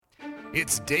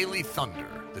It's Daily Thunder,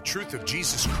 the truth of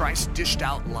Jesus Christ dished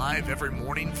out live every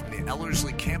morning from the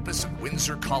Ellerslie campus in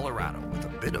Windsor, Colorado, with a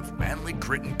bit of manly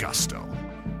grit and gusto.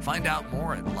 Find out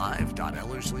more at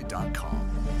live.ellerslie.com.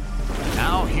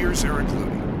 Now, here's Eric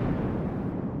Ludy.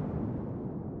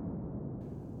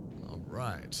 All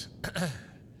right.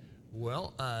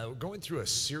 Well, we're going through a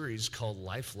series called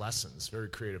Life Lessons. Very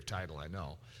creative title, I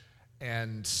know.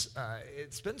 And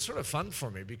it's been sort of fun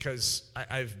for me because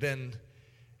I've been...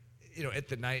 at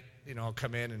the night, I'll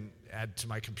come in and add to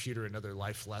my computer another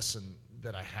life lesson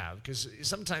that I have. Because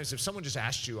sometimes if someone just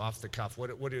asked you off the cuff,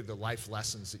 what are the life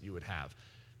lessons that you would have?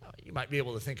 You might be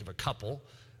able to think of a couple,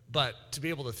 but to be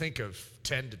able to think of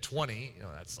 10 to 20,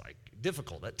 that's like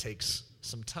difficult. That takes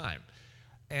some time.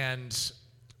 And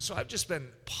so I've just been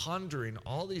pondering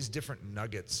all these different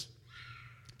nuggets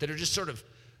that are just sort of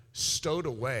stowed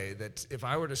away that if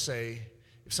I were to say,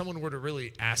 if someone were to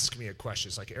really ask me a question,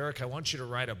 it's like, Eric, I want you to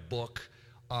write a book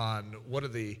on what are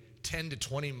the 10 to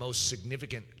 20 most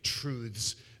significant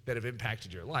truths that have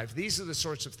impacted your life. These are the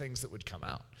sorts of things that would come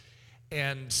out.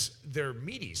 And they're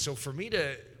meaty. So for me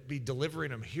to be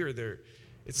delivering them here,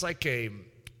 it's like a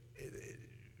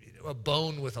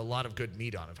bone with a lot of good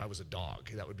meat on it. If I was a dog,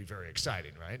 that would be very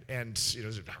exciting, right? And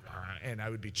and I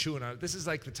would be chewing on it. This is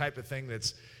like the type of thing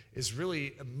is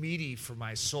really meaty for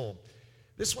my soul.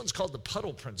 This one's called the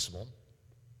Puddle Principle,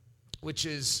 which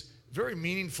is very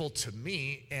meaningful to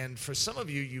me. And for some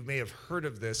of you, you may have heard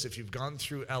of this if you've gone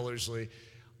through Ellerslie.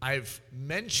 I've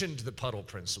mentioned the Puddle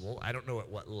Principle. I don't know at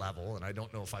what level, and I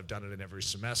don't know if I've done it in every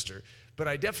semester, but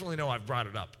I definitely know I've brought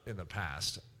it up in the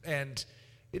past. And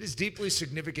it is deeply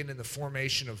significant in the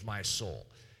formation of my soul.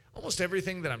 Almost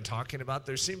everything that I'm talking about,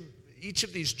 each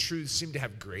of these truths seem to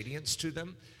have gradients to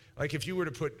them. Like if you were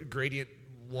to put gradient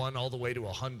 1 all the way to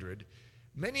 100,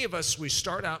 many of us, we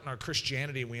start out in our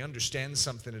Christianity and we understand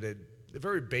something at a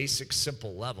very basic,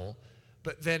 simple level,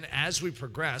 but then as we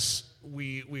progress,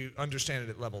 we understand it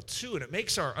at level 2, and it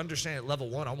makes our understanding at level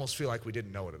 1 almost feel like we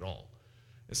didn't know it at all.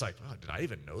 It's like, oh, did I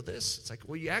even know this? It's like,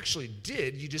 well, you actually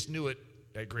did, you just knew it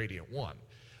at gradient 1.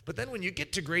 But then when you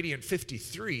get to gradient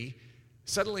 53,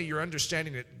 suddenly your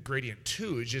understanding at gradient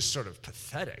 2 is just sort of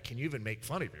pathetic, and you even make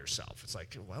fun of yourself. It's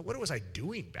like, well, what was I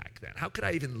doing back then? How could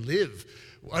I even live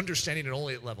understanding it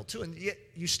only at level 2? And yet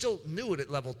you still knew it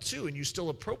at level 2, and you still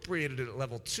appropriated it at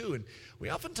level 2. And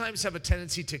we oftentimes have a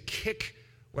tendency to kick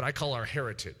what I call our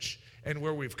heritage and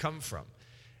where we've come from.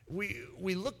 We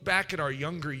look back at our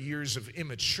younger years of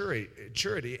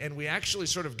immaturity, and we actually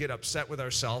sort of get upset with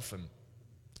ourselves, and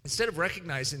instead of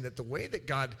recognizing that the way that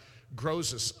God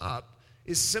grows us up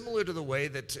is similar to the way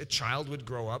that a child would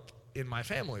grow up in my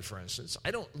family, for instance. I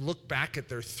don't look back at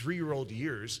their 3-year-old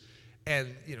years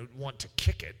and want to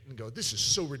kick it and go, this is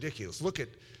so ridiculous. Look at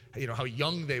how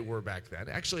young they were back then.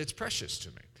 Actually, it's precious to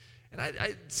me. And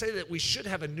I'd say that we should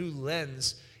have a new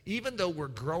lens, even though we're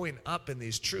growing up in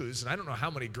these truths. And I don't know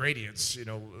how many gradients,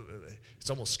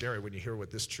 it's almost scary when you hear what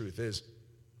this truth is,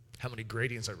 how many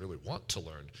gradients I really want to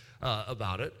learn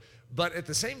about it. But at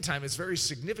the same time, it's very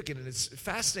significant, and it's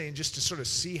fascinating just to sort of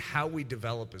see how we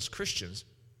develop as Christians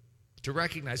to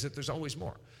recognize that there's always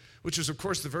more, which was, of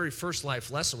course, the very first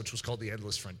life lesson, which was called the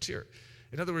endless frontier.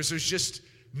 In other words, there's just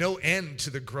no end to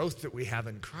the growth that we have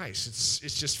in Christ.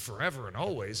 It's just forever and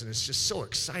always, and it's just so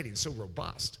exciting, so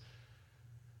robust.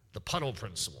 The Puddle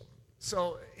Principle.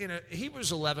 So in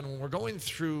Hebrews 11, when we're going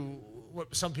through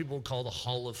what some people call the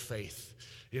Hall of Faith,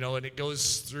 and it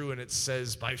goes through and it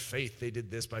says, by faith they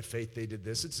did this, by faith they did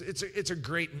this. It's a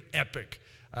great and epic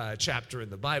chapter in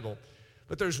the Bible.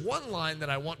 But there's one line that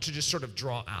I want to just sort of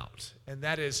draw out, and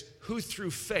that is, who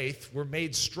through faith were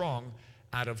made strong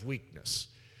out of weakness.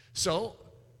 So,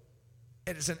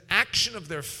 as an action of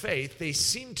their faith, they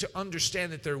seemed to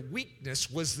understand that their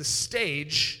weakness was the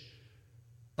stage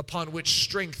upon which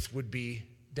strength would be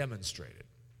demonstrated.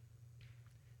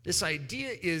 This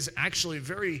idea is actually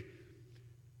very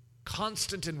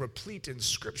constant and replete in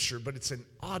Scripture, but it's an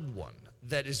odd one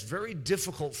that is very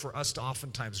difficult for us to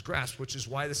oftentimes grasp, which is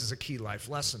why this is a key life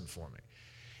lesson for me.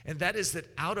 And that is that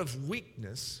out of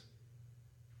weakness,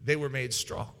 they were made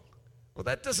strong. Well,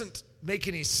 that doesn't make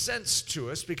any sense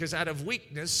to us, because out of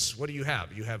weakness, what do you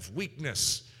have? You have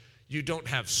weakness. You don't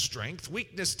have strength.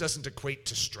 Weakness doesn't equate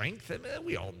to strength. I mean,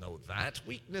 we all know that.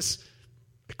 Weakness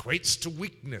equates to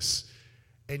weakness.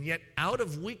 And yet, out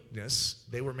of weakness,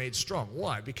 they were made strong.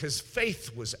 Why? Because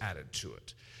faith was added to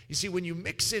it. You see, when you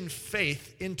mix in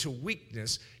faith into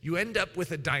weakness, you end up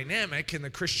with a dynamic in the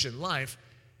Christian life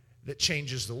that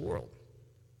changes the world.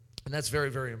 And that's very,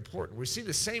 very important. We see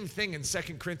the same thing in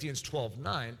 2 Corinthians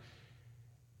 12:9.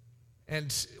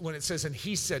 And when it says, and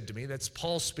he said to me, that's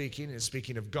Paul speaking, and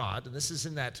speaking of God. And this is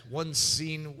in that one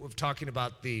scene of talking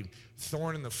about the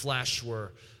thorn in the flesh,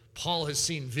 where Paul has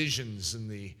seen visions in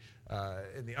the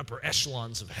upper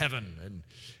echelons of heaven. And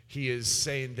he is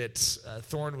saying that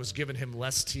thorn was given him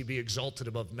lest he be exalted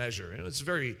above measure. And it's a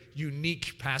very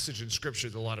unique passage in Scripture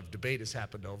that a lot of debate has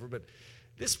happened over. But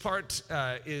this part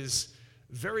is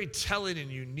very telling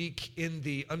and unique in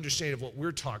the understanding of what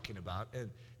we're talking about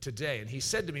today. And he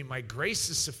said to me, my grace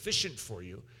is sufficient for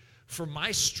you, for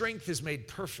my strength is made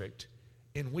perfect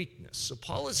in weakness. So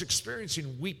Paul is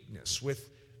experiencing weakness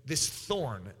with this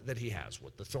thorn that he has.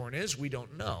 What the thorn is, we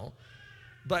don't know,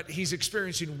 but he's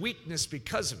experiencing weakness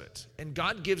because of it. And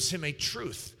God gives him a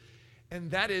truth, and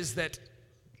that is that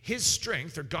his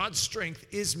strength, or God's strength,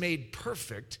 is made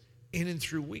perfect in and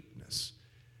through weakness.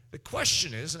 The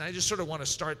question is, and I just sort of want to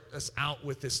start us out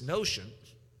with this notion,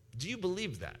 do you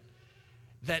believe that?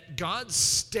 That God's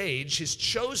stage, his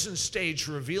chosen stage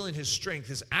for revealing his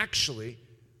strength, is actually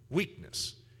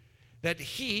weakness. That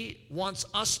he wants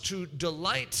us to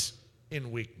delight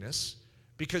in weakness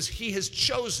because he has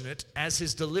chosen it as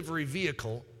his delivery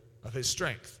vehicle of his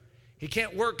strength. He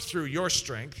can't work through your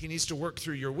strength. He needs to work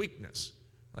through your weakness.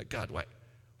 Like, God, why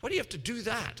do you have to do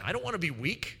that? I don't want to be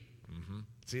weak.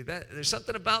 See, there's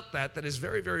something about that is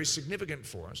very, very significant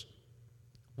for us.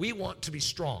 We want to be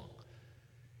strong.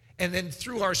 And then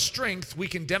through our strength, we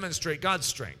can demonstrate God's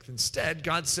strength. Instead,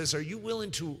 God says, are you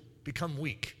willing to become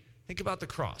weak? Think about the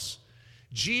cross.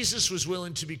 Jesus was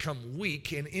willing to become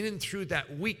weak, and in and through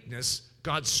that weakness,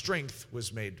 God's strength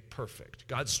was made perfect.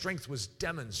 God's strength was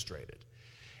demonstrated.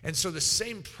 And so the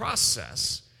same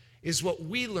process is what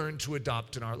we learn to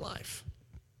adopt in our life.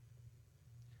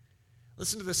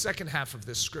 Listen to the second half of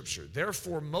this scripture.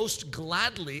 Therefore, most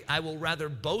gladly, I will rather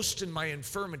boast in my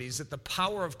infirmities, that the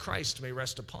power of Christ may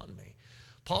rest upon me.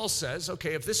 Paul says,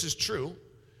 okay, if this is true,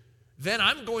 then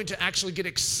I'm going to actually get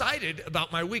excited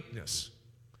about my weakness,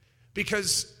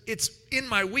 because it's in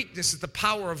my weakness that the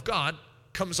power of God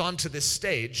comes onto this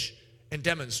stage and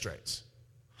demonstrates.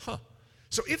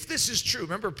 So if this is true,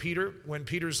 remember Peter, when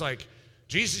Peter's like,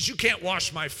 Jesus, you can't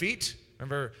wash my feet.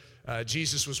 Remember,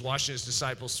 Jesus was washing his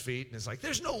disciples' feet, and it's like,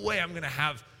 there's no way I'm going to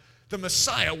have the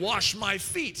Messiah wash my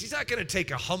feet. He's not going to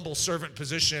take a humble servant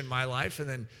position in my life. And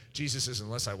then Jesus says,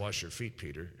 unless I wash your feet,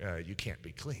 Peter, you can't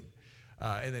be clean.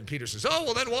 And then Peter says, oh,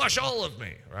 well, then wash all of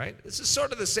me, right? This is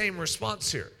sort of the same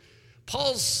response here.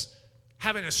 Paul's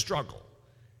having a struggle.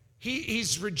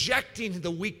 He's rejecting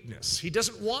the weakness. He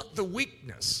doesn't want the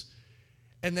weakness.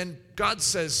 And then God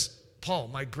says, Paul,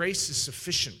 my grace is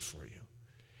sufficient for you,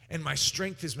 and my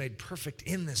strength is made perfect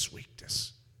in this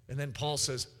weakness. And then Paul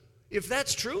says, if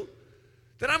that's true,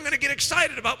 then I'm going to get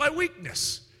excited about my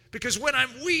weakness, because when I'm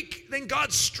weak, then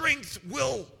God's strength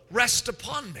will rest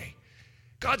upon me.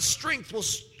 God's strength will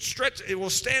stretch, it will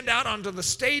stand out onto the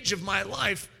stage of my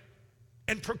life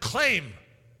and proclaim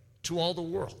to all the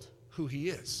world who he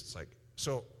is. It's like,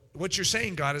 so what you're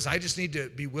saying, God, is I just need to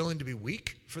be willing to be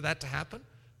weak for that to happen?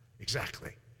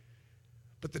 Exactly.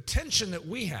 But the tension that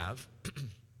we have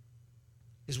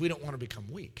is we don't want to become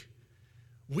weak.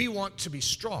 We want to be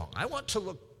strong. I want to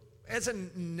look, as a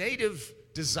native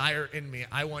desire in me,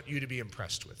 I want you to be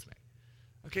impressed with me.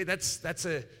 Okay, that's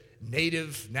a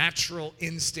native, natural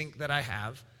instinct that I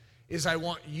have, is I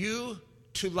want you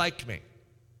to like me.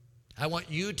 I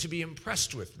want you to be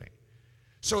impressed with me.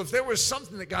 So if there was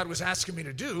something that God was asking me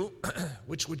to do,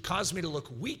 which would cause me to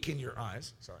look weak in your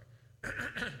eyes,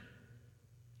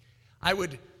 I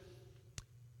would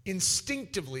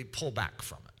instinctively pull back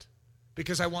from it,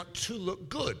 because I want to look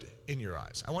good in your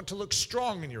eyes. I want to look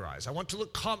strong in your eyes. I want to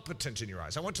look competent in your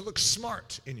eyes. I want to look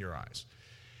smart in your eyes.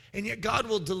 And yet God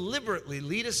will deliberately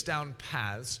lead us down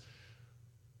paths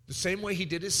the same way he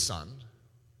did his son,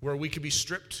 where we could be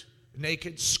stripped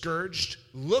naked, scourged,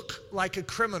 look like a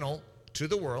criminal to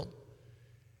the world,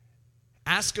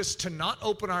 ask us to not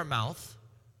open our mouth,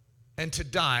 and to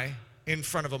die in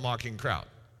front of a mocking crowd.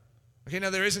 Okay, now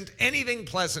there isn't anything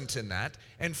pleasant in that,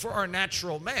 and for our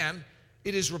natural man,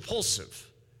 it is repulsive.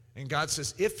 And God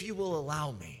says, if you will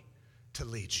allow me to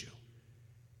lead you,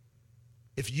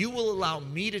 if you will allow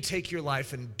me to take your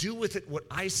life and do with it what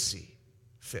I see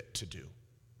fit to do,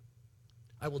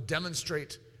 I will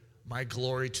demonstrate my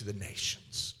glory to the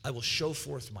nations. I will show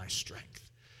forth my strength.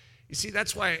 You see,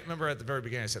 that's why I remember at the very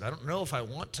beginning I said, I don't know if I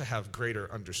want to have greater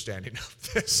understanding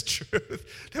of this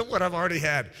truth than what I've already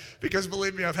had. Because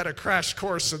believe me, I've had a crash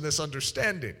course in this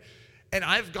understanding. And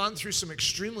I've gone through some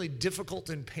extremely difficult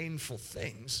and painful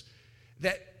things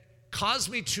that caused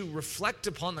me to reflect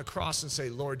upon the cross and say,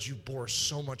 Lord, you bore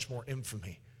so much more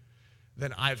infamy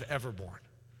than I've ever borne.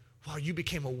 wow, you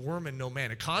became a worm and no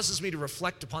man. It causes me to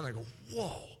reflect upon it. I go,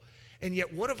 whoa. And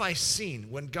yet, what have I seen?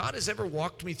 When God has ever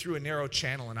walked me through a narrow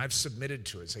channel and I've submitted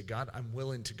to it, say, God, I'm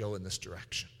willing to go in this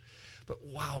direction. But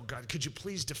wow, God, could you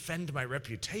please defend my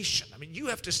reputation? I mean, you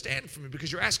have to stand for me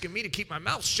because you're asking me to keep my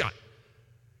mouth shut.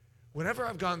 Whenever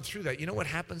I've gone through that, you know what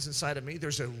happens inside of me?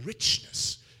 There's a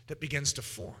richness that begins to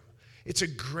form. It's a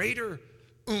greater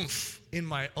oomph in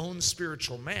my own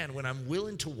spiritual man when I'm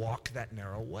willing to walk that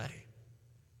narrow way.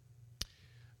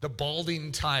 The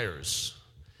balding tires.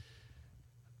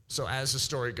 So as the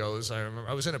story goes, I remember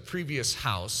I was in a previous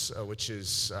house, which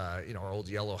is our old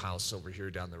yellow house over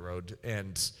here down the road,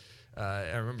 and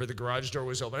I remember the garage door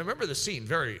was open. I remember the scene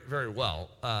very, very well,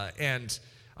 and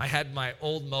I had my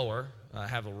old mower. I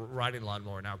have a riding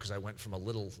lawnmower now because I went from a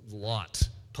little lot,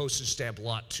 postage stamp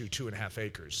lot, to 2.5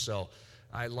 acres. So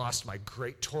I lost my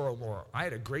great Toro mower. I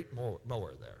had a great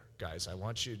mower there. Guys, I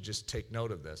want you to just take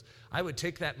note of this. I would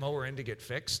take that mower in to get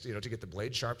fixed, to get the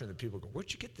blade sharpened, and the people go,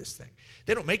 where'd you get this thing?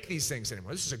 They don't make these things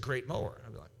anymore. This is a great mower.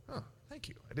 I'd be like, oh, thank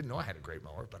you. I didn't know I had a great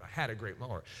mower, but I had a great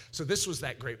mower. So this was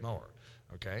that great mower,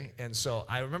 okay? And so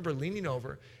I remember leaning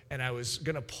over, and I was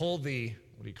going to pull the,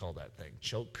 what do you call that thing?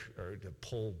 Choke or the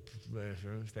pull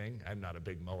thing? I'm not a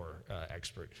big mower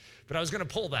expert. But I was going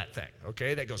to pull that thing,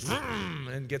 okay? That goes,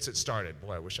 and gets it started.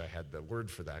 Boy, I wish I had the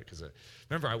word for that, because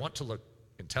remember, I want to look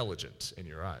intelligent in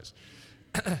your eyes.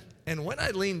 And when I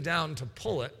leaned down to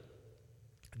pull it,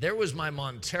 there was my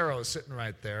Montero sitting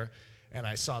right there, and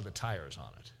I saw the tires on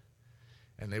it,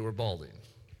 and they were balding.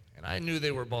 And I knew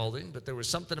they were balding, but there was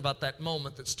something about that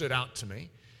moment that stood out to me,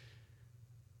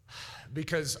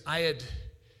 because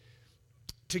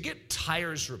to get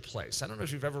tires replaced, I don't know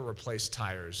if you've ever replaced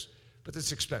tires, but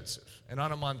it's expensive. And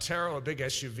on a Montero, a big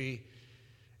SUV,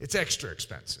 it's extra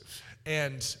expensive.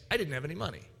 And I didn't have any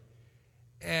money.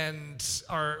 And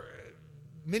our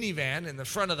minivan in the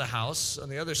front of the house, on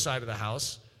the other side of the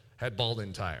house, had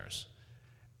balding tires.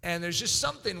 And there's just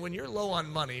something, when you're low on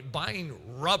money, buying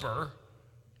rubber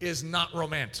is not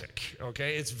romantic,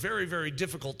 okay? It's very, very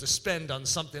difficult to spend on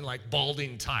something like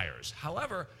balding tires.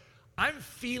 However, I'm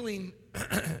feeling,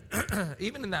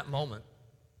 even in that moment,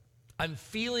 I'm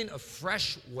feeling a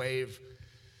fresh wave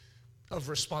of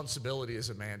responsibility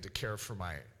as a man to care for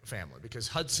my family, because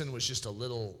Hudson was just a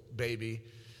little baby,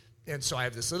 and so I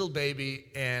have this little baby,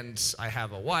 and I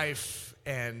have a wife,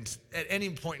 and at any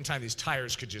point in time, these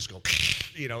tires could just go,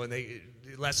 and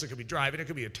Leslie could be driving, it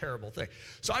could be a terrible thing.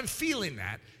 So I'm feeling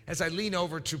that as I lean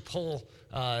over to pull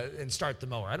and start the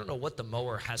mower. I don't know what the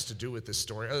mower has to do with this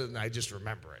story, other than I just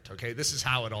remember it, okay? This is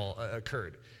how it all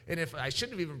occurred. And if I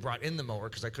shouldn't have even brought in the mower,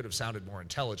 because I could have sounded more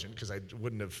intelligent, because I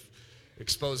wouldn't have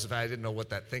exposed if I didn't know what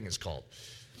that thing is called.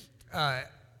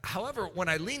 However, when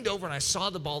I leaned over and I saw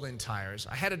the balding tires,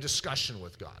 I had a discussion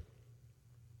with God.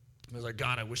 I was like,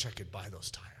 God, I wish I could buy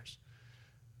those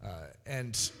tires.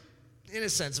 And in a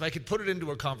sense, if I could put it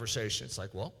into a conversation, it's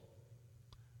like, well,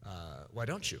 why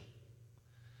don't you?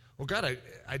 Well, God,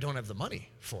 I don't have the money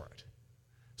for it.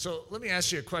 So let me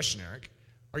ask you a question, Eric.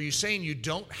 Are you saying you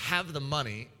don't have the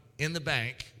money in the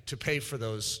bank to pay for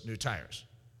those new tires?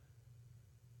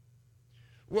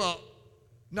 Well,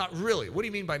 not really. What do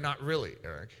you mean by not really,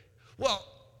 Eric? Well,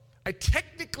 I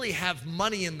technically have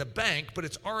money in the bank, but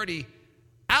it's already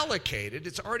allocated.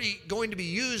 It's already going to be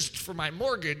used for my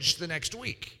mortgage the next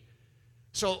week.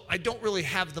 So I don't really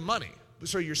have the money.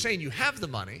 So you're saying you have the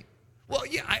money. Well,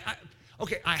 yeah,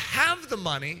 I have the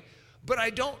money, but I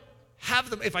don't have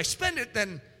them. If I spend it,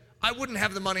 then I wouldn't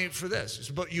have the money for this.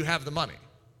 But you have the money.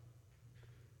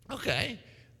 Okay.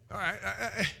 All right.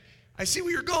 I see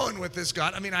where you're going with this,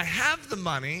 God. I mean, I have the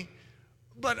money,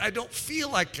 but I don't feel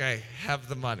like I have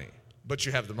the money. But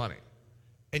you have the money.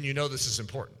 And you know this is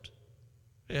important.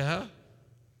 Yeah?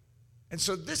 And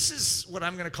so this is what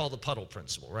I'm going to call the Puddle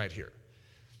Principle right here.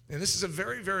 And this is a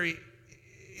very, very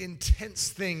intense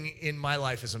thing in my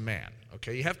life as a man,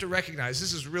 okay? You have to recognize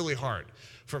this is really hard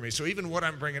for me. So even what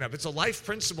I'm bringing up, it's a life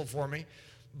principle for me,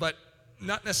 but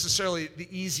not necessarily the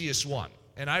easiest one.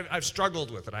 And I've struggled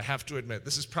with it, I have to admit.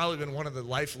 This has probably been one of the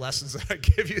life lessons that I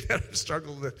give you that I've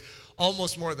struggled with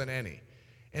almost more than any.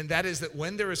 And that is that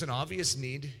when there is an obvious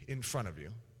need in front of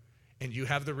you, and you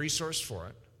have the resource for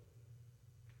it,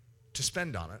 to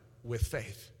spend on it with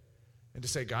faith. And to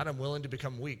say, God, I'm willing to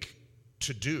become weak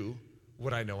to do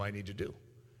what I know I need to do.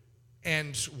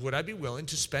 And would I be willing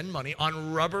to spend money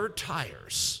on rubber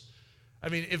tires? I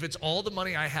mean, if it's all the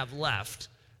money I have left,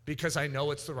 because I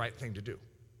know it's the right thing to do.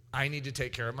 I need to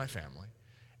take care of my family.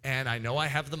 And I know I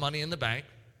have the money in the bank.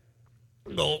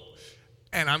 No.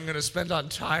 And I'm going to spend on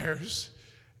tires.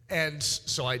 And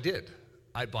so I did.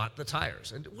 I bought the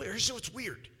tires. And here's what's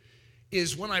weird.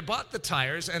 is when I bought the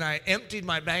tires and I emptied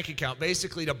my bank account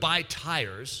basically to buy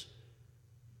tires,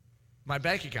 my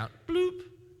bank account, bloop,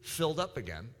 filled up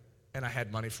again, and I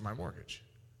had money for my mortgage.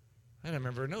 And I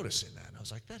remember noticing that, and I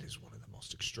was like, that is one of the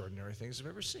most extraordinary things I've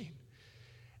ever seen.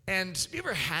 And have you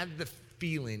ever had the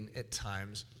feeling at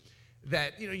times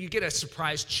that, you get a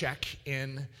surprise check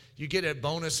in, you get a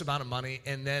bonus amount of money,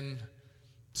 and then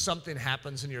something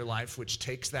happens in your life which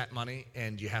takes that money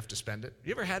and you have to spend it?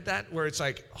 You ever had that where it's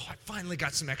like, oh, I finally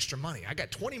got some extra money. I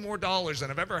got $20 more than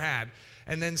I've ever had.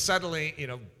 And then suddenly,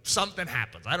 something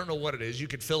happens. I don't know what it is. You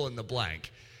could fill in the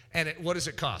blank. And what does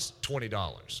it cost?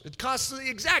 $20. It costs the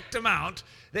exact amount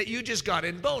that you just got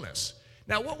in bonus.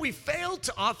 Now, what we fail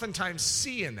to oftentimes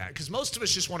see in that, because most of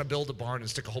us just want to build a barn and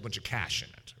stick a whole bunch of cash in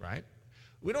it, right?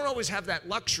 We don't always have that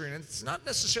luxury, and it's not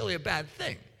necessarily a bad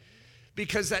thing,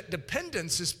 because that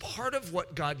dependence is part of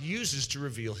what God uses to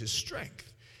reveal his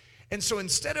strength. And so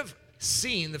instead of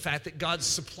seeing the fact that God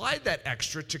supplied that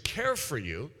extra to care for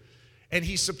you, and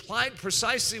he supplied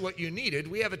precisely what you needed,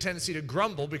 we have a tendency to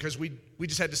grumble because we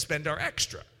just had to spend our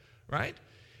extra, right?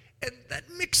 And that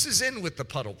mixes in with the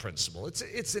puddle principle.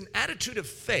 It's an attitude of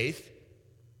faith.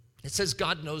 It says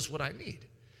God knows what I need.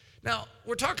 Now,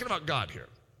 we're talking about God here.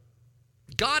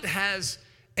 God has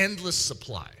endless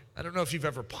supply. I don't know if you've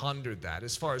ever pondered that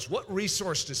as far as what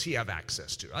resource does he have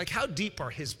access to? Like, how deep are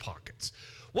his pockets?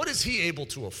 What is he able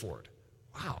to afford?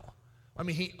 Wow. I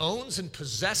mean, he owns and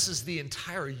possesses the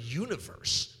entire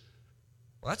universe.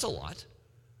 Well, that's a lot.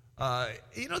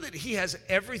 You know that he has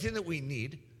everything that we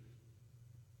need,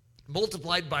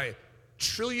 multiplied by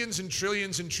trillions and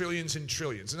trillions and trillions and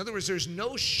trillions. In other words, there's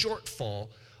no shortfall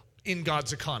in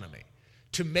God's economy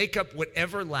to make up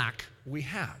whatever lack we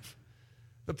have.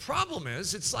 The problem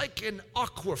is, it's like an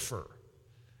aquifer.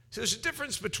 So there's a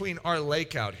difference between our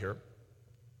lake out here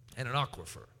and an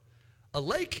aquifer. A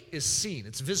lake is seen,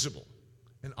 it's visible.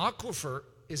 An aquifer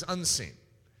is unseen.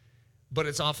 But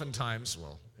it's oftentimes,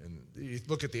 and you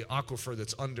look at the aquifer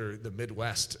that's under the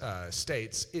Midwest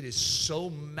states, it is so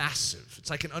massive.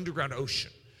 It's like an underground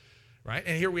ocean, right?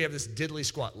 And here we have this diddly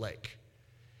squat lake.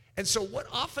 And so what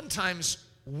oftentimes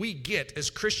we get as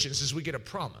Christians is we get a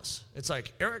promise. It's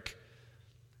like, Eric,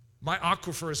 my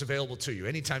aquifer is available to you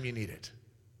anytime you need it.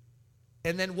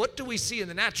 And then what do we see in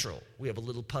the natural? We have a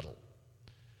little puddle.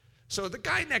 So the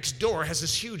guy next door has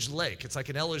this huge lake. It's like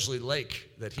an Ellerslie lake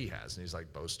that he has. And he's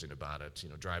like boasting about it,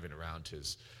 driving around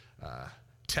his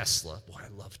Tesla. Boy, I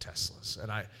love Teslas.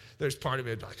 And there's part of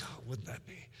me like, oh, wouldn't that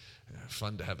be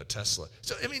fun to have a Tesla?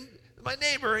 So, my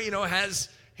neighbor, has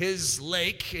his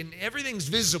lake and everything's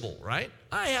visible, right?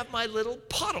 I have my little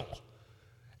puddle.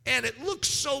 And it looks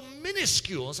so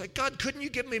minuscule. It's like, God, couldn't you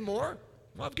give me more?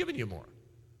 Well, I've given you more.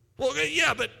 Well,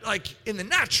 yeah, but like in the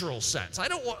natural sense.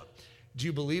 Do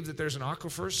you believe that there's an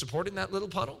aquifer supporting that little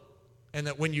puddle? And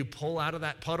that when you pull out of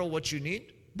that puddle what you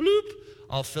need, bloop,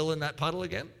 I'll fill in that puddle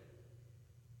again?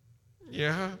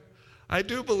 Yeah, I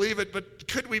do believe it, but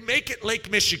could we make it Lake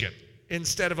Michigan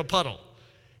instead of a puddle?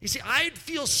 You see, I'd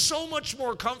feel so much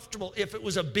more comfortable if it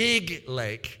was a big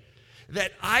lake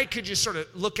that I could just sort of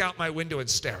look out my window and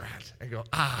stare at and go,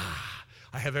 I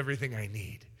have everything I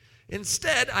need.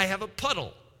 Instead, I have a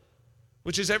puddle,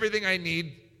 which is everything I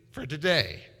need for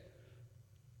today.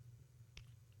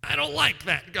 I don't like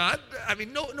that, God.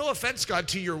 No offense, God,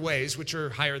 to your ways, which are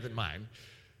higher than mine.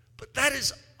 But that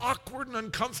is awkward and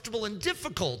uncomfortable and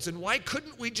difficult. And why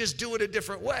couldn't we just do it a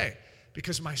different way?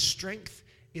 Because my strength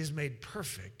is made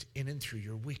perfect in and through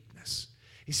your weakness.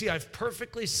 You see, I've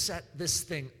perfectly set this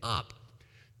thing up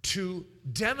to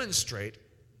demonstrate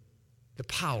the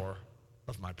power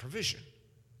of my provision.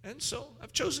 And so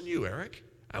I've chosen you, Eric.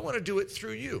 I want to do it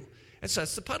through you. And so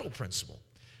that's the puddle principle.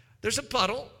 There's a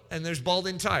puddle and there's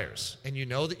balding tires. And you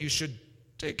know that you should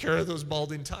take care of those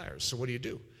balding tires. So what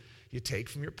do? You take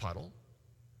from your puddle,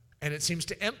 and it seems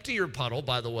to empty your puddle,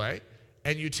 by the way,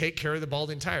 and you take care of the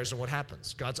balding tires. And what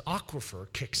happens? God's aquifer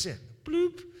kicks in,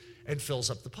 bloop, and fills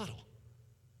up the puddle.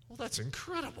 Well, that's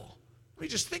incredible. I mean,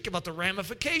 just think about the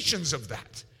ramifications of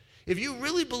that. If you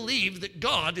really believe that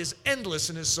God is endless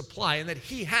in his supply and that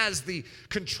he has the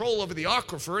control over the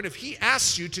aquifer, and if he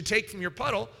asks you to take from your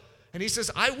puddle, and he says,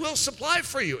 I will supply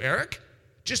for you, Eric,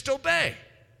 just obey.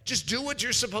 Just do what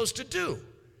you're supposed to do.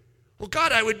 Well,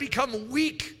 God, I would become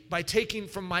weak by taking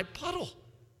from my puddle.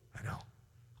 I know.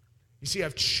 You see,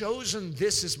 I've chosen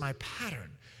this as my pattern.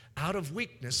 Out of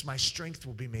weakness, my strength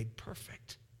will be made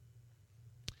perfect.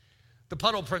 The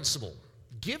puddle principle.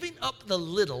 Giving up the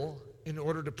little in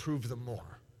order to prove the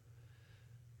more.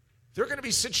 There are going to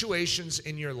be situations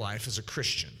in your life as a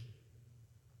Christian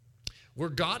where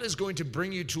God is going to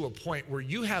bring you to a point where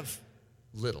you have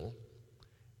little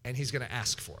and he's going to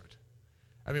ask for it.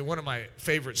 I mean, one of my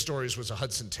favorite stories was a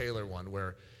Hudson Taylor one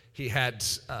where he had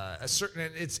a certain,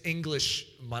 and it's English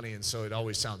money, and so it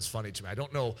always sounds funny to me. I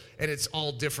don't know, and it's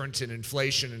all different in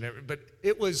inflation and everything, but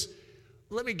it was,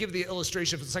 let me give the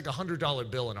illustration. If it's like a $100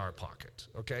 bill in our pocket,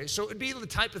 okay? So it'd be the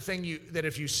type of thing that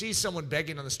if you see someone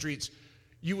begging on the streets,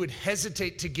 you would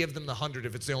hesitate to give them the 100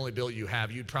 if it's the only bill you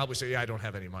have. You'd probably say, yeah, I don't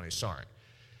have any money, sorry.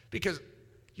 Because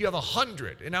you have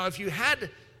 100. And now if you had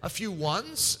a few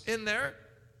ones in there,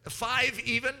 a 5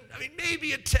 even, I mean,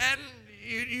 maybe a 10,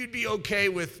 you'd be okay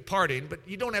with parting, but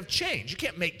you don't have change. You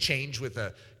can't make change with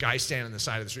a guy standing on the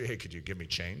side of the street, hey, could you give me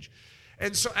change?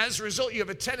 And so as a result, you have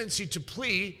a tendency to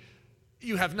plea,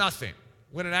 you have nothing.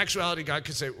 When in actuality, God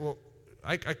could say, well,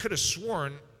 I could have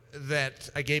sworn that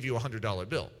I gave you a $100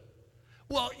 bill.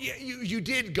 Well, yeah, you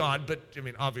did, God, but I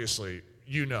mean, obviously,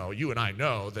 you and I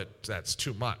know that that's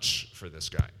too much for this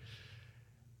guy.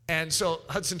 And so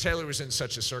Hudson Taylor was in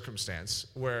such a circumstance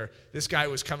where this guy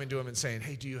was coming to him and saying,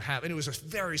 hey, do you have, and it was a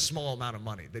very small amount of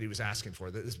money that he was asking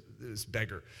for, this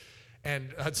beggar.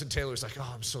 And Hudson Taylor was like,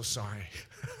 oh, I'm so sorry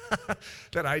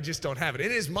that I just don't have it.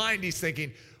 In his mind, he's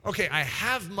thinking, okay, I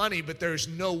have money, but there's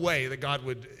no way that God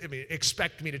would,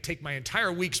 expect me to take my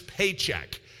entire week's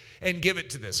paycheck and give it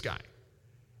to this guy.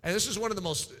 And this is one of the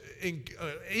most,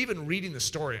 even reading the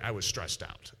story, I was stressed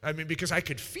out. I mean, because I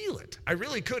could feel it. I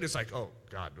really could. It's like, oh,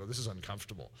 God, well, this is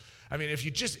uncomfortable. I mean, if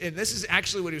you just, and this is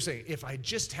actually what he was saying, if I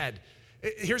just had,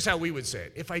 here's how we would say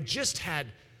it. If I just had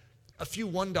a few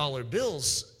 $1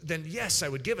 bills, then yes, I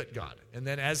would give it, God. And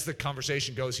then as the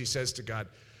conversation goes, he says to God,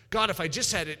 God, if I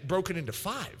just had it broken into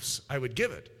 5s, I would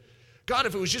give it. God,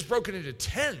 if it was just broken into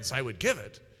 10s, I would give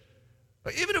it.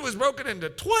 But even if it was broken into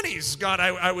 20s, God,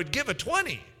 I would give a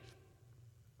 20.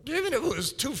 Even if it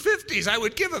was 2 50s, I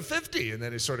would give a 50. And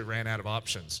then he sort of ran out of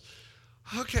options.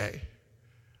 Okay.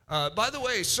 By the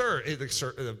way, sir,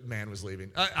 the man was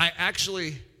leaving. I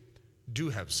actually do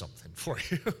have something for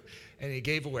you. And he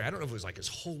gave away, I don't know if it was like his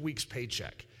whole week's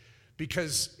paycheck,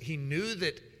 because he knew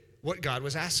that what God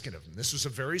was asking of him. This was a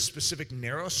very specific,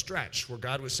 narrow stretch where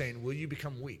God was saying, will you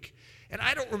become weak? And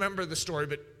I don't remember the story,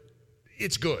 but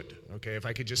it's good, okay, if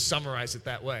I could just summarize it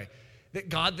that way. That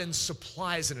God then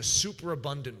supplies in a super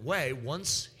abundant way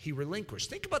once he relinquished.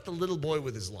 Think about the little boy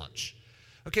with his lunch.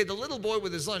 Okay, the little boy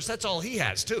with his lunch, that's all he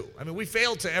has too. I mean, we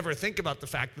fail to ever think about the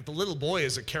fact that the little boy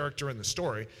is a character in the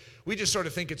story. We just sort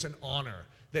of think it's an honor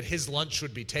that his lunch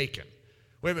would be taken.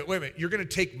 Wait a minute, you're going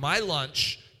to take my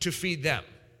lunch to feed them.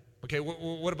 Okay,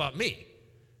 what about me?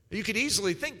 You could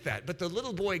easily think that, but the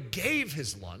little boy gave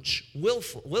his lunch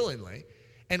willingly,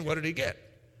 and what did he get?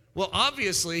 Well,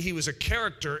 obviously, he was a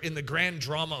character in the grand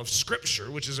drama of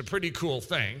Scripture, which is a pretty cool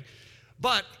thing,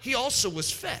 but he also was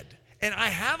fed. And I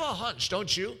have a hunch,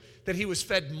 don't you, that he was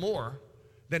fed more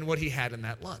than what he had in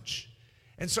that lunch.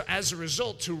 And so as a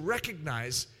result, to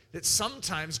recognize that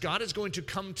sometimes God is going to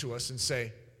come to us and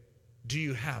say, do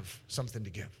you have something to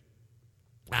give?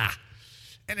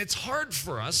 And it's hard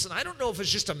for us, and I don't know if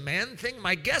it's just a man thing.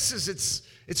 My guess is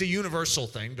it's a universal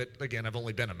thing, but again, I've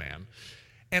only been a man.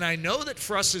 And I know that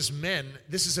for us as men,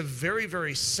 this is a very,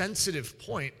 very sensitive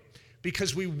point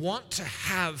because we want to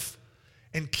have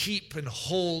and keep and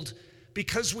hold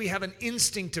because we have an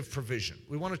instinct of provision.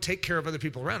 We want to take care of other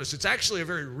people around us. It's actually a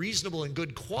very reasonable and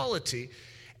good quality,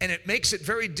 and it makes it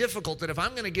very difficult that if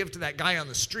I'm going to give to that guy on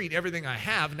the street everything I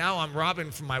have, now I'm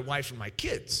robbing from my wife and my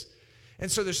kids.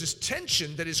 And so there's this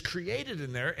tension that is created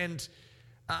in there, and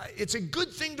it's a good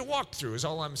thing to walk through is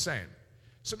all I'm saying.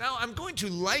 So now I'm going to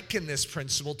liken this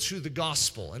principle to the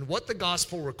gospel and what the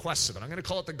gospel requests of it. I'm going to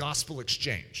call it the gospel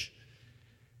exchange.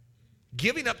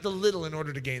 Giving up the little in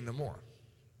order to gain the more.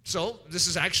 So this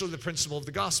is actually the principle of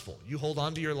the gospel. You hold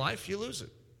on to your life, you lose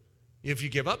it. If you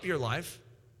give up your life,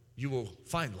 you will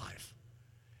find life.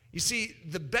 You see,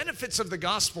 the benefits of the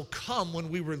gospel come when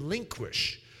we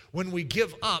relinquish, when we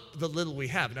give up the little we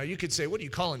have. Now you could say, what are you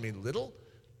calling me, little?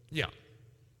 Yeah.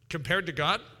 Compared to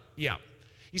God? Yeah.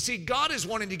 You see, God is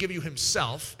wanting to give you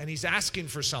himself, and he's asking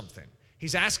for something.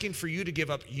 He's asking for you to give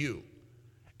up you.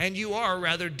 And you are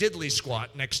rather diddly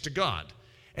squat next to God.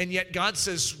 And yet God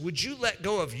says, would you let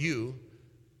go of you,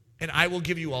 and I will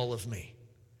give you all of me.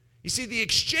 You see, the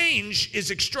exchange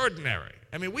is extraordinary.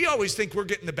 I mean, we always think we're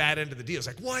getting the bad end of the deal. It's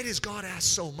like, why does God ask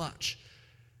so much?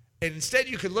 And instead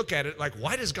you could look at it like,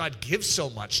 why does God give so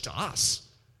much to us?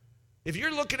 If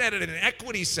you're looking at it in an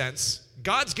equity sense,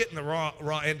 God's getting the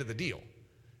raw end of the deal.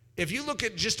 If you look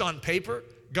at just on paper,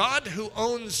 God who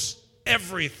owns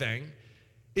everything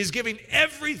is giving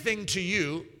everything to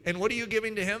you, and what are you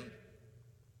giving to him?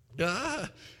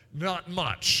 Not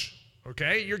much,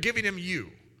 okay? You're giving him you,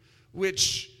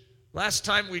 which last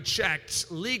time we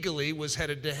checked legally was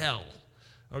headed to hell,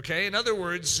 Okay? In other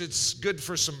words, it's good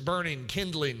for some burning,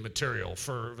 kindling material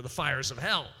for the fires of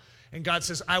hell. And God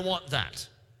says, I want that.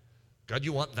 God,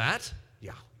 you want that?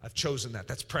 Yeah, I've chosen that.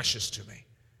 That's precious to me.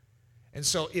 And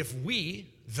so if we,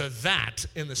 the that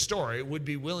in the story, would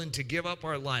be willing to give up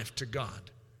our life to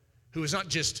God, who is not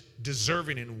just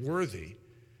deserving and worthy,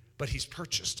 but he's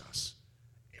purchased us.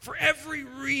 For every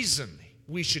reason,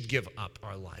 we should give up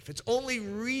our life. It's only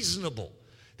reasonable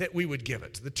that we would give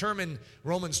it. The term in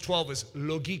Romans 12 is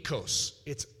logikos.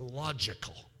 It's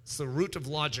logical. It's the root of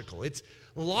logical. It's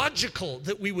logical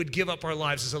that we would give up our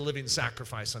lives as a living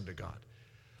sacrifice unto God.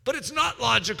 But it's not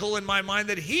logical in my mind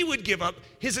that he would give up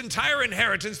his entire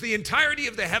inheritance, the entirety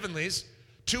of the heavenlies,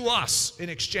 to us in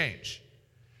exchange.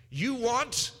 You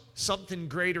want something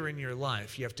greater in your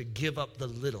life, you have to give up the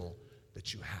little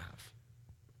that you have.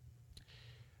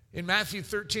 In Matthew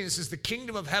 13, it says, the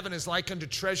kingdom of heaven is like unto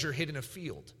treasure hid in a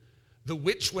field, the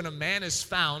which when a man is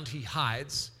found, he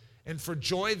hides, and for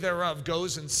joy thereof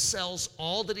goes and sells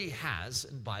all that he has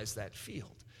and buys that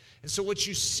field. And so what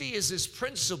you see is this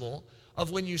principle of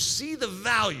when you see the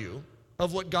value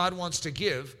of what God wants to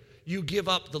give, you give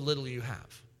up the little you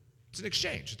have. It's an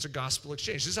exchange. It's a gospel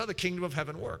exchange. This is how the kingdom of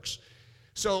heaven works.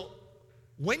 So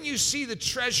when you see the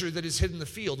treasure that is hid in the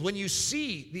field, when you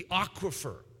see the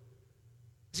aquifer,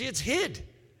 see, it's hid.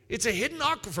 It's a hidden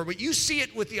aquifer, but you see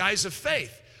it with the eyes of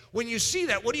faith. When you see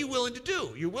that, what are you willing to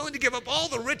do? You're willing to give up all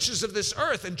the riches of this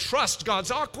earth and trust God's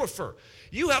aquifer.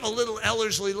 You have a little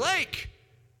Ellerslie Lake.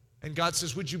 And God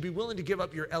says, would you be willing to give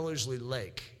up your Ellerslie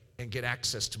Lake and get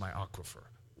access to my aquifer?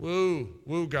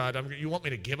 Woo, God, you want me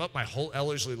to give up my whole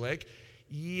Ellerslie Lake?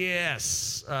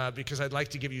 Yes, because I'd like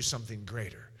to give you something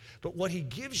greater. But what he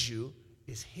gives you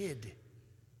is hid.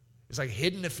 It's like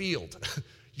hid in a field.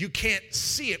 You can't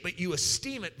see it, but you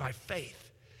esteem it by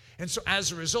faith. And so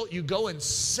as a result, you go and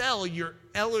sell your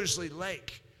Ellerslie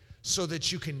Lake so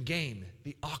that you can gain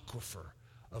the aquifer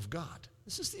of God.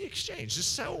 This is the exchange.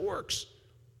 This is how it works.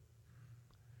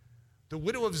 The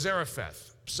widow of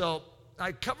Zarephath. So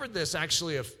I covered this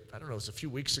actually, it was a few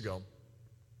weeks ago.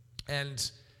 And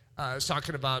I was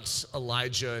talking about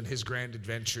Elijah and his grand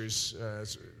adventures.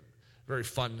 It's a very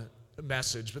fun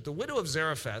message. But the widow of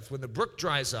Zarephath, when the brook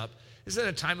dries up, is in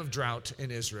a time of drought in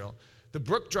Israel. The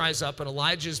brook dries up, and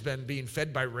Elijah's been being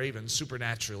fed by ravens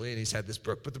supernaturally, and he's had this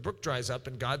brook. But the brook dries up,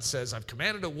 and God says, I've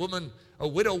commanded a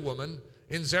widow woman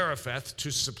in Zarephath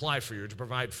to supply for you, to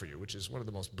provide for you, which is one of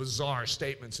the most bizarre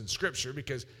statements in Scripture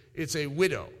because it's a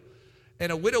widow.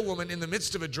 And a widow woman in the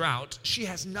midst of a drought, she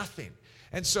has nothing.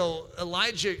 And so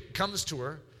Elijah comes to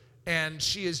her, and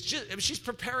she's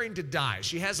preparing to die.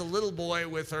 She has a little boy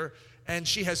with her, and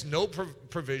she has no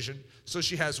provision. So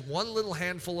she has one little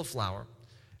handful of flour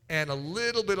and a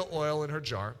little bit of oil in her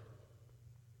jar,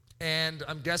 and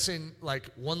I'm guessing like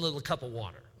one little cup of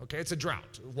water. Okay, it's a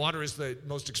drought. Water is the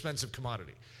most expensive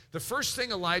commodity. The first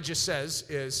thing Elijah says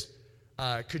is,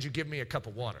 could you give me a cup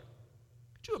of water?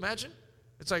 Could you imagine?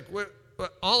 It's like,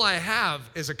 all I have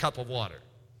is a cup of water.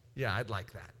 Yeah, I'd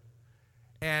like that.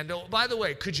 And by the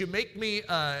way, could you make me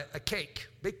a cake?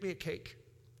 Make me a cake.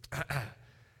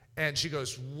 And she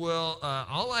goes, well,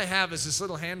 all I have is this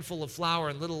little handful of flour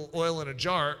and little oil in a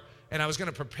jar, and I was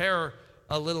going to prepare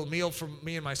a little meal for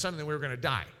me and my son, and then we were going to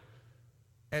die.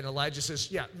 And Elijah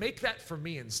says, yeah, make that for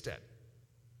me instead.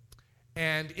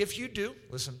 And if you do,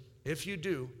 listen, if you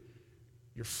do,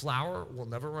 your flour will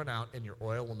never run out and your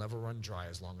oil will never run dry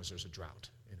as long as there's a drought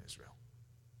in Israel.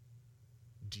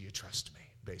 Do you trust me,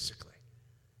 basically?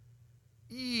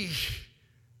 Eesh.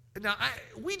 Now,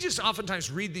 we just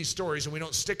oftentimes read these stories and we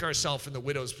don't stick ourselves in the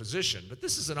widow's position, but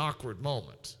this is an awkward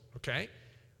moment, okay?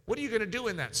 What are you going to do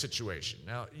in that situation?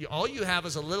 Now, all you have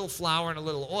is a little flour and a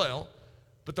little oil,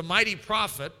 but the mighty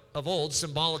prophet of old,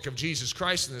 symbolic of Jesus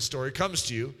Christ in this story, comes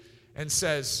to you and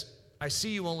says, I see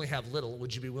you only have little.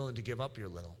 Would you be willing to give up your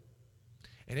little?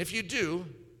 And if you do,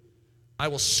 I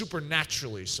will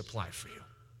supernaturally supply for you,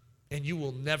 and you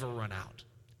will never run out.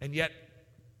 And yet,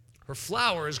 her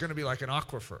flour is going to be like an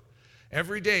aquifer.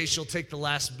 Every day she'll take the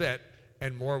last bit,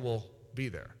 and more will be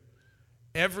there.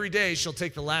 Every day she'll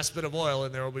take the last bit of oil,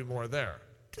 and there will be more there.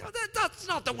 That's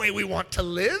not the way we want to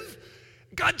live.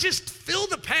 God, just fill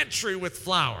the pantry with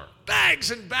flour,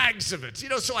 bags and bags of it,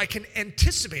 so I can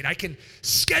anticipate, I can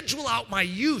schedule out my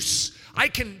use, I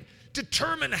can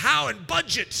determine how and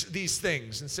budget these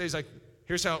things. And says,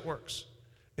 here's how it works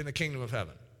in the kingdom of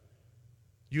heaven.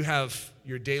 You have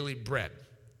your daily bread.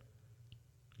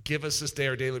 Give us this day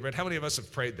our daily bread. How many of us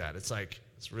have prayed that? It's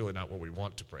really not what we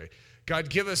want to pray. God,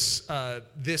 give us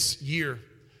this year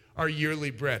our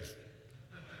yearly bread.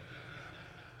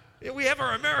 We have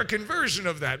our American version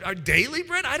of that. Our daily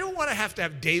bread? I don't want to have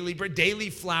daily bread, daily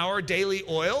flour, daily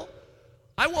oil.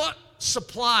 I want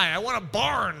supply. I want a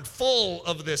barn full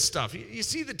of this stuff. You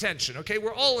see the tension, okay?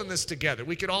 We're all in this together.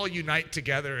 We could all unite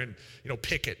together and,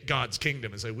 picket God's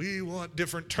kingdom and say, we want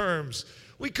different terms.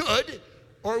 We could,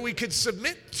 or we could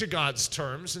submit to God's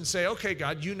terms and say, okay,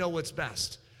 God, you know what's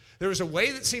best. There is a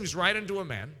way that seems right unto a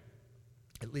man.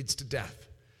 It leads to death.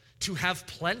 To have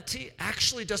plenty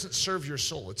actually doesn't serve your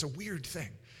soul. It's a weird thing.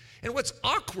 And what's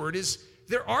awkward is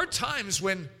there are times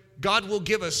when God will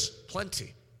give us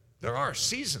plenty. There are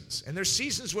seasons, and there's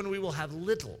seasons when we will have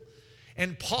little.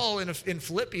 And Paul in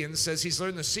Philippians says he's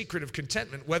learned the secret of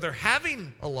contentment, whether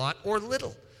having a lot or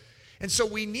little. And so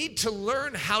we need to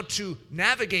learn how to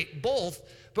navigate both,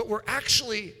 but we're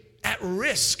actually at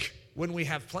risk when we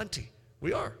have plenty.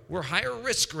 We are. We're higher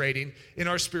risk rating in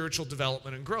our spiritual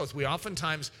development and growth. We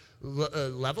oftentimes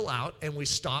level out and we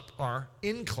stop our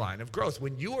incline of growth.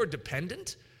 When you are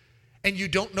dependent and you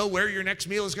don't know where your next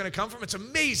meal is going to come from, it's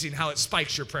amazing how it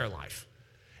spikes your prayer life.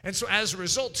 And so as a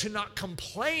result, to not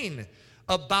complain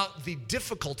about the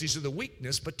difficulties or the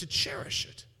weakness, but to cherish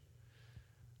it.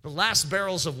 The last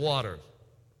barrels of water.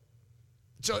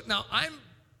 So now I'm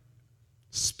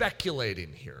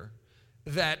speculating here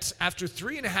that after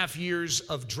 3.5 years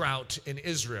of drought in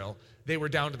Israel, they were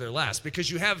down to their last. Because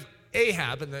you have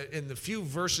Ahab in the few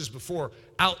verses before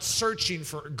out searching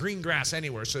for green grass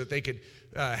anywhere so that they could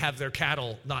have their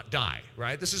cattle not die,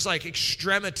 right? This is like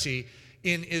extremity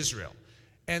in Israel.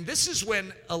 And this is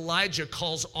when Elijah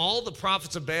calls all the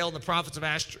prophets of Baal and the prophets of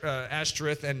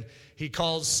Ashtoreth, and he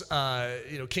calls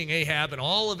King Ahab and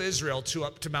all of Israel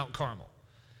up to Mount Carmel.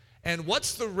 And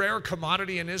what's the rare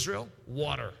commodity in Israel?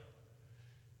 Water.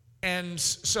 And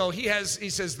so he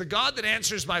says, the God that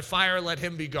answers by fire, let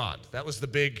him be God. That was the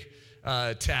big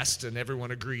test, and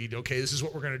everyone agreed, okay, this is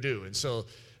what we're going to do. And so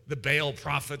the Baal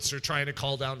prophets are trying to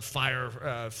call down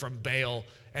fire from Baal,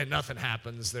 and nothing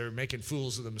happens. They're making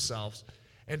fools of themselves.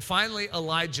 And finally,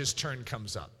 Elijah's turn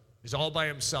comes up. He's all by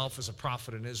himself as a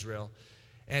prophet in Israel,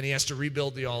 and he has to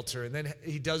rebuild the altar. And then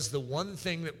he does the one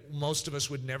thing that most of us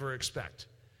would never expect.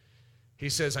 He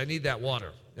says, I need that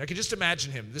water. I can just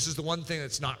imagine him. This is the one thing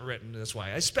that's not written. That's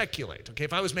why I speculate. Okay,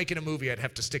 if I was making a movie, I'd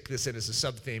have to stick this in as a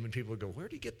sub-theme, and people would go, where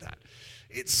do you get that?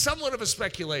 It's somewhat of a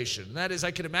speculation. And that is,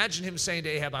 I can imagine him saying to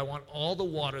Ahab, I want all the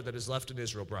water that is left in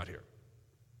Israel brought here.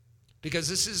 Because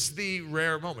this is the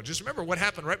rare moment. Just remember what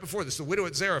happened right before this, the widow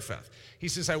at Zarephath. He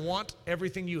says, I want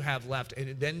everything you have left,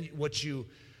 and then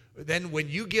when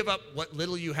you give up what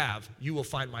little you have, you will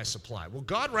find my supply. Well,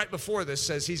 God right before this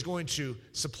says he's going to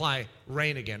supply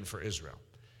rain again for Israel.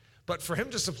 But for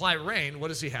him to supply rain, what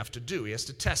does he have to do? He has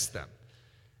to test them.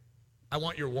 I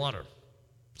want your water.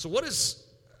 So what does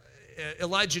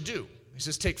Elijah do? He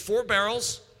says, take 4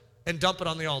 barrels and dump it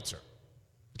on the altar.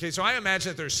 Okay, so I imagine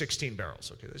that there's 16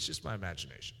 barrels. Okay, that's just my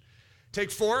imagination. Take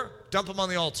 4, dump them on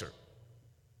the altar.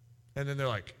 And then they're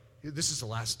like, this is the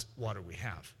last water we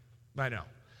have. I know.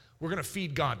 We're going to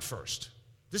feed God first.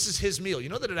 This is his meal. You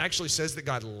know that it actually says that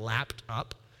God lapped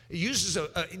up? It uses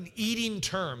an eating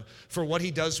term for what he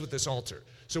does with this altar.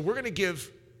 So we're going to give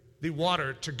the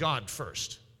water to God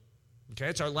first. Okay,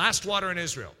 it's our last water in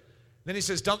Israel. Then he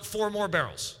says, dump 4 more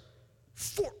barrels.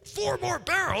 4 more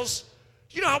barrels?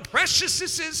 You know how precious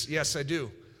this is? Yes, I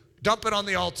do. Dump it on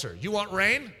the altar. You want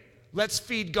rain? Let's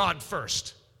feed God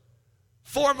first.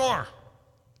 4 more.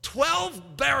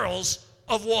 12 barrels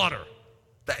of water.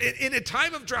 In a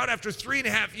time of drought after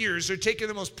 3.5 years, they're taking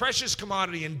the most precious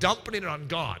commodity and dumping it on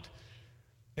God.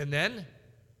 And then,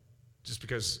 just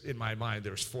because in my mind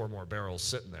there's 4 more barrels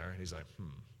sitting there, and he's like,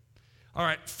 all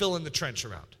right, fill in the trench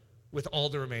around with all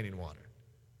the remaining water.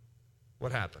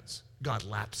 What happens? God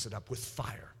laps it up with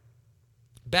fire.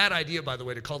 Bad idea, by the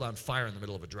way, to call down fire in the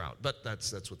middle of a drought, but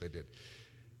that's what they did.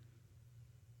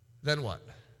 Then what?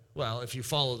 Well, if you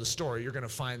follow the story, you're going to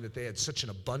find that they had such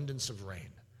an abundance of rain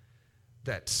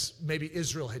that maybe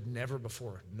Israel had never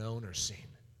before known or seen.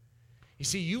 You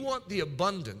see, you want the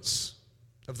abundance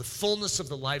of the fullness of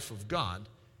the life of God,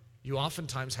 you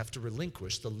oftentimes have to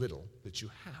relinquish the little that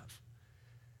you have.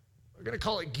 We're going to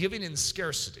call it giving in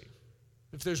scarcity.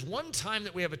 If there's one time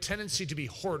that we have a tendency to be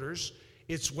hoarders,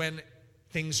 it's when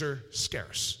things are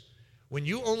scarce. When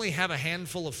you only have a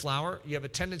handful of flour, you have a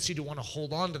tendency to want to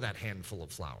hold on to that handful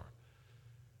of flour.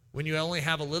 When you only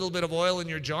have a little bit of oil in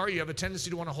your jar, you have a tendency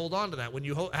to want to hold on to that. When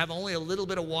you have only a little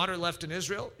bit of water left in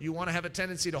Israel, you want to have a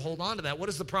tendency to hold on to that. What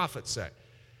does the prophet say?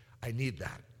 I need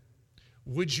that.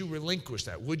 Would you relinquish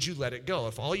that? Would you let it go?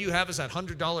 If all you have is that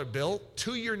 $100 bill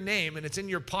to your name and it's in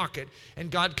your pocket, and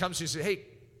God comes to you and says, hey,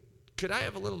 could I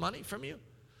have a little money from you?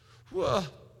 Well,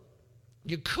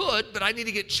 You could, but I need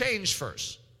to get changed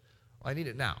first. Well, I need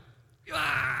it now.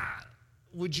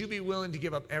 Would you be willing to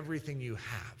give up everything you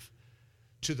have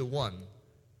to the one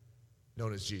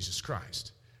known as Jesus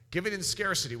Christ? Giving in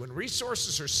scarcity. When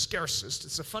resources are scarcest,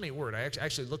 it's a funny word. I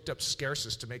actually looked up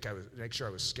scarcest to make sure I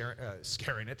was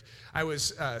scaring it. I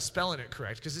was spelling it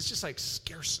correct because it's just like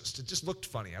scarcest. It just looked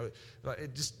funny.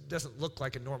 It just doesn't look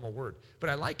like a normal word, but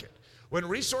I like it. When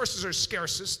resources are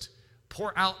scarcest,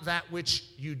 pour out that which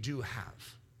you do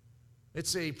have.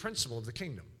 It's a principle of the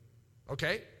kingdom.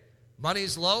 Okay?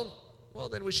 Money's low? Well,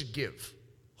 then we should give.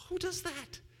 Who does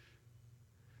that?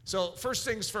 So first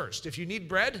things first. If you need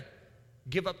bread,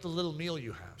 give up the little meal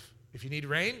you have. If you need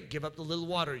rain, give up the little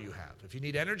water you have. If you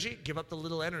need energy, give up the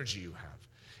little energy you have.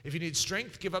 If you need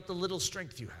strength, give up the little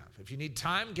strength you have. If you need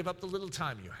time, give up the little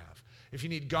time you have. If you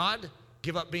need God,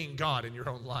 give up being God in your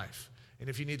own life. And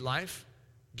if you need life,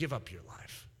 give up your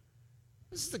life.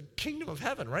 This is the kingdom of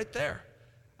heaven right there.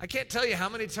 I can't tell you how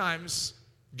many times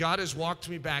God has walked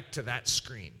me back to that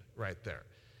screen right there.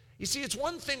 You see, it's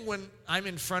one thing when I'm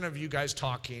in front of you guys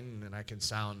talking and I can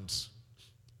sound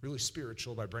really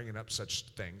spiritual by bringing up such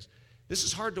things. This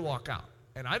is hard to walk out.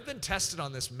 And I've been tested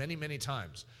on this many, many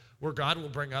times where God will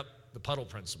bring up the Puddle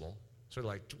Principle. Sort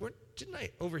of like, didn't I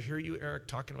overhear you, Eric,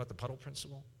 talking about the Puddle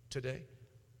Principle today?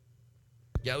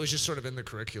 Yeah, it was just sort of in the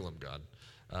curriculum, God.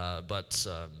 But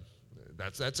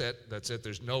that's it. That's it.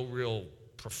 There's no real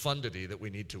profundity that we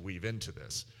need to weave into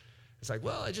this. It's like,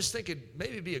 well, I just think it'd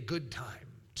maybe be a good time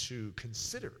to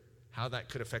consider how that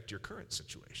could affect your current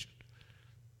situation.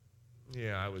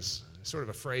 Yeah, I was sort of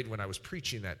afraid when I was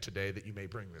preaching that today that you may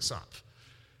bring this up.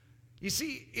 You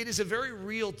see, it is a very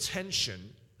real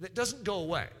tension that doesn't go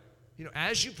away. You know,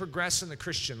 as you progress in the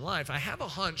Christian life, I have a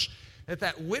hunch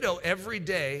that widow every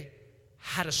day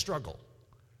had a struggle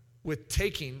with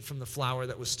taking from the flour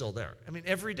that was still there. I mean,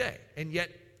 every day. And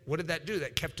yet, what did that do?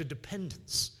 That kept a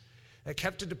dependence. That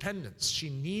kept a dependence. She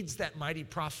needs that mighty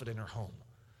prophet in her home.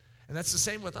 And that's the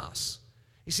same with us.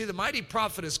 You see, the mighty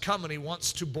prophet has come and he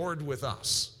wants to board with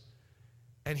us.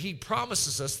 And he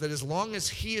promises us that as long as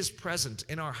he is present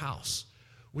in our house,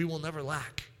 we will never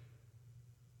lack.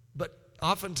 But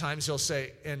oftentimes he'll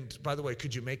say, and by the way,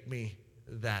 could you make me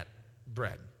that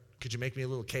bread? Could you make me a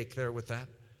little cake there with that?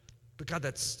 But God,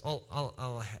 that's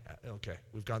all, okay,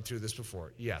 we've gone through this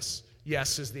before. Yes.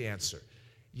 Yes is the answer.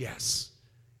 Yes.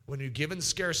 When you give in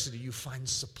scarcity, you find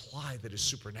supply that is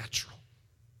supernatural.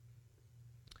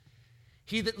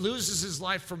 He that loses his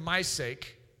life for my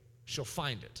sake shall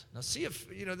find it. Now see if,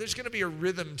 there's going to be a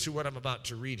rhythm to what I'm about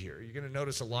to read here. You're going to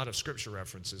notice a lot of scripture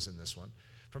references in this one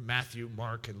from Matthew,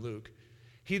 Mark, and Luke.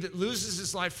 He that loses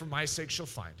his life for my sake shall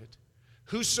find it.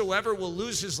 Whosoever will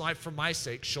lose his life for my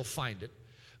sake shall find it.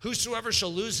 Whosoever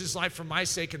shall lose his life for my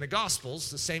sake in the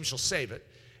Gospels, the same shall save it.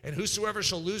 And whosoever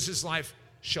shall lose his life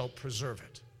shall preserve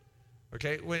it.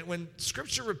 Okay? When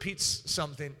Scripture repeats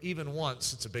something even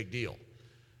once, it's a big deal.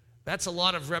 That's a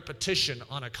lot of repetition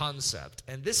on a concept.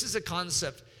 And this is a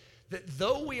concept that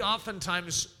though we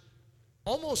oftentimes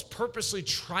almost purposely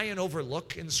try and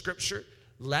overlook in Scripture,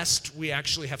 lest we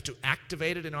actually have to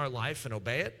activate it in our life and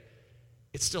obey it,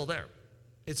 it's still there.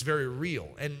 It's very real.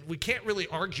 And we can't really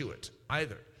argue it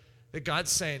either. That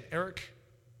God's saying, Eric,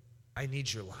 I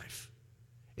need your life.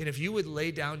 And if you would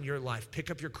lay down your life, pick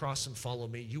up your cross and follow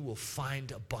me, you will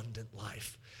find abundant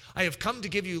life. I have come to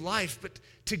give you life, but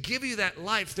to give you that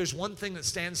life, there's one thing that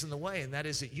stands in the way, and that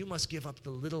is that you must give up the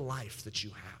little life that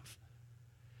you have.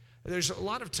 There's a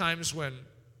lot of times when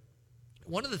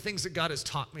one of the things that God has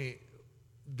taught me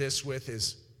this with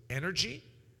is energy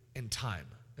and time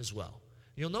as well.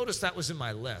 You'll notice that was in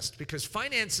my list because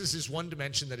finances is one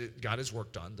dimension that God has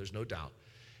worked on, there's no doubt.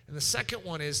 And the second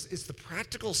one is the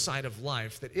practical side of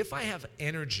life that if I have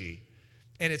energy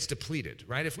and it's depleted,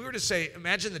 right? If we were to say,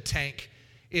 imagine the tank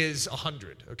is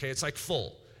 100, okay? It's like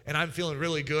full. And I'm feeling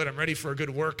really good. I'm ready for a good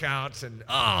workout. And,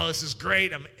 this is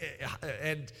great.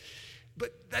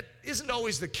 But that isn't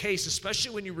always the case,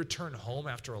 especially when you return home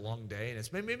after a long day. And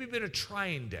it's maybe been a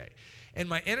trying day. And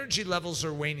my energy levels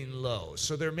are waning low.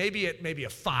 So they're maybe at a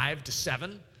 5 to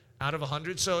 7 out of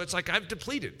 100. So it's like I've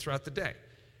depleted throughout the day.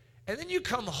 And then you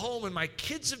come home and my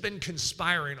kids have been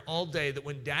conspiring all day that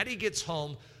when daddy gets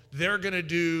home, they're going to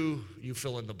do, you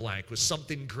fill in the blank, with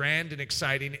something grand and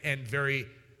exciting and very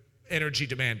energy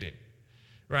demanding,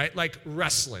 right? Like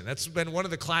wrestling. That's been one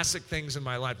of the classic things in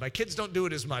my life. My kids don't do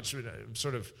it as much. I'm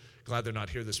sort of glad they're not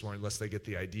here this morning unless they get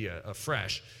the idea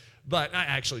fresh. But I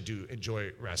actually do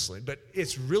enjoy wrestling. But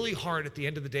it's really hard at the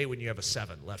end of the day when you have a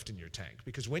 7 left in your tank.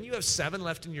 Because when you have 7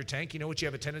 left in your tank, you know what you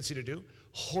have a tendency to do?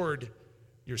 Hoard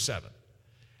your 7.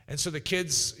 And so the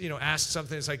kids, ask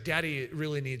something. It's like, Daddy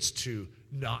really needs to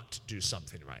not do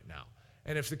something right now?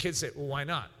 And if the kids say, well, why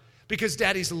not? Because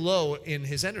daddy's low in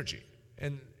his energy.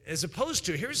 And as opposed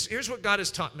to, here's what God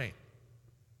has taught me.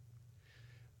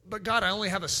 But God, I only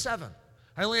have a 7.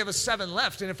 I only have a 7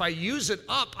 left. And if I use it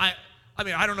up, I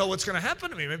don't know what's going to happen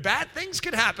to me. I mean, bad things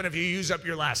could happen if you use up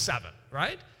your last 7,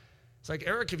 right? It's like,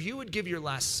 Eric, if you would give your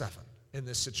last 7 in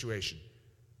this situation,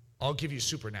 I'll give you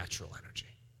supernatural energy.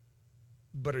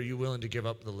 But are you willing to give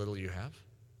up the little you have?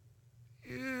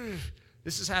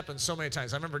 This has happened so many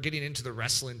times. I remember getting into the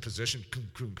wrestling position,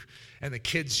 and the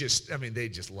kids they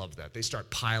just love that. They start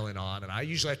piling on, and I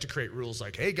usually have to create rules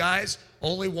like, hey, guys,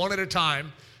 only one at a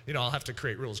time. I'll have to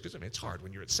create rules because, it's hard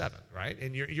when you're at 7, right?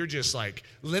 And you're just like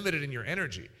limited in your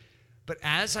energy. But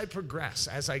as I progress,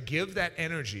 as I give that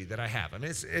energy that I have,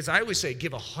 as I always say,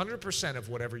 give 100% of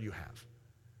whatever you have.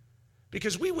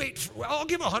 Because I'll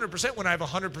give 100% when I have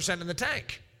 100% in the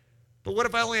tank. But what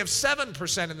if I only have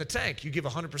 7% in the tank? You give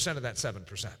 100% of that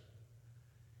 7%.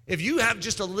 If you have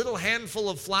just a little handful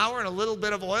of flour and a little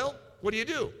bit of oil, what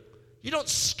do? You don't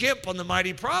skimp on the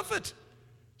mighty prophet.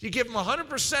 You give them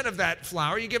 100% of that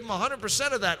flour, you give them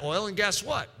 100% of that oil, and guess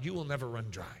what? You will never run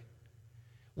dry.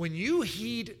 When you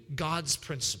heed God's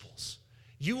principles,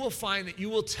 you will find that you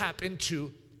will tap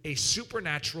into a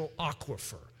supernatural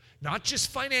aquifer, not just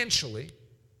financially,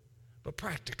 but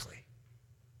practically,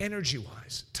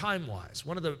 energy-wise, time-wise.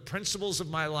 One of the principles of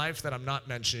my life that I'm not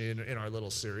mentioning in our little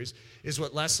series is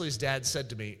what Leslie's dad said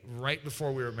to me right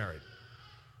before we were married.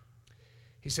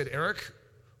 He said, Eric,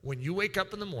 when you wake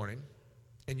up in the morning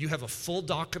and you have a full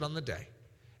docket on the day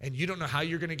and you don't know how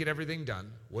you're going to get everything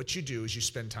done, what you do is you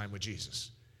spend time with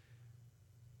Jesus.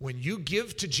 When you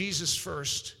give to Jesus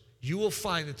first, you will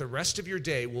find that the rest of your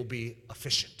day will be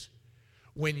efficient.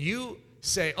 When you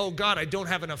say, oh God, I don't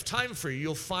have enough time for you,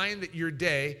 you'll find that your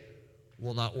day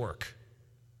will not work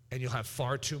and you'll have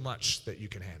far too much that you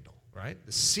can handle, right?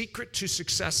 The secret to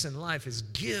success in life is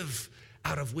give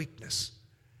out of weakness.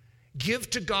 Give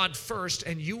to God first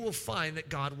and you will find that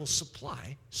God will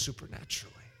supply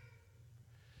supernaturally.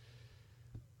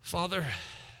 Father,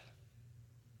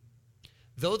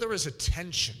 though there is a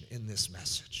tension in this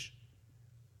message,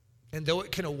 and though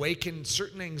it can awaken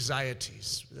certain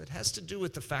anxieties, that has to do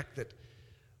with the fact that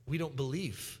we don't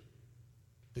believe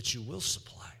that you will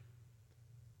supply,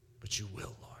 but you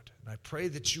will, Lord. And I pray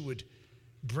that you would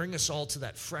bring us all to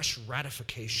that fresh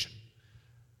ratification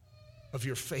of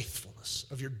your faithfulness,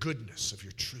 of your goodness, of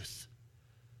your truth.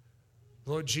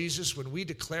 Lord Jesus, when we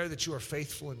declare that you are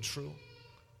faithful and true,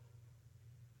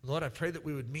 Lord, I pray that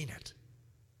we would mean it,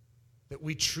 that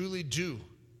we truly do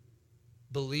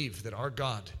believe that our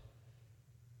God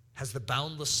has the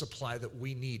boundless supply that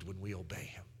we need when we obey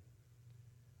him.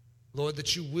 Lord,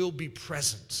 that you will be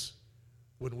present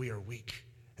when we are weak,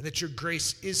 and that your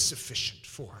grace is sufficient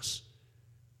for us.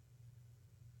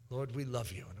 Lord, we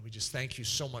love you, and we just thank you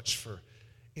so much for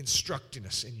instructing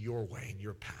us in your way, in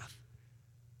your path.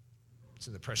 It's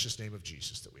in the precious name of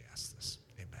Jesus that we ask this.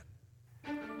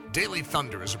 Amen. Daily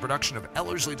Thunder is a production of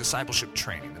Ellerslie Discipleship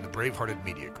Training and the Bravehearted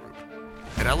Media Group.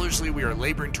 At Ellerslie, we are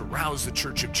laboring to rouse the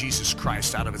Church of Jesus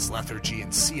Christ out of its lethargy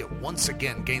and see it once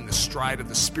again gain the stride of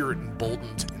the Spirit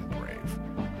emboldened and brave.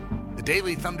 The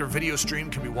Daily Thunder video stream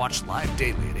can be watched live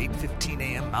daily at 8:15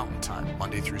 a.m. Mountain Time,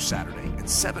 Monday through Saturday, and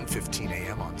 7:15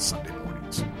 a.m. on Sunday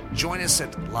mornings. Join us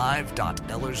at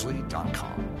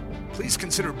live.ellerslie.com. Please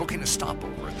consider booking a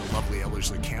stopover at the lovely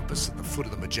Ellerslie campus at the foot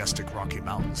of the majestic Rocky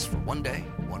Mountains for 1 day,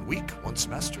 1 week, 1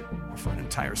 semester, or for an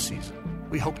entire season.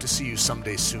 We hope to see you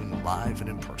someday soon live and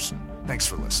in person. Thanks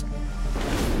for listening.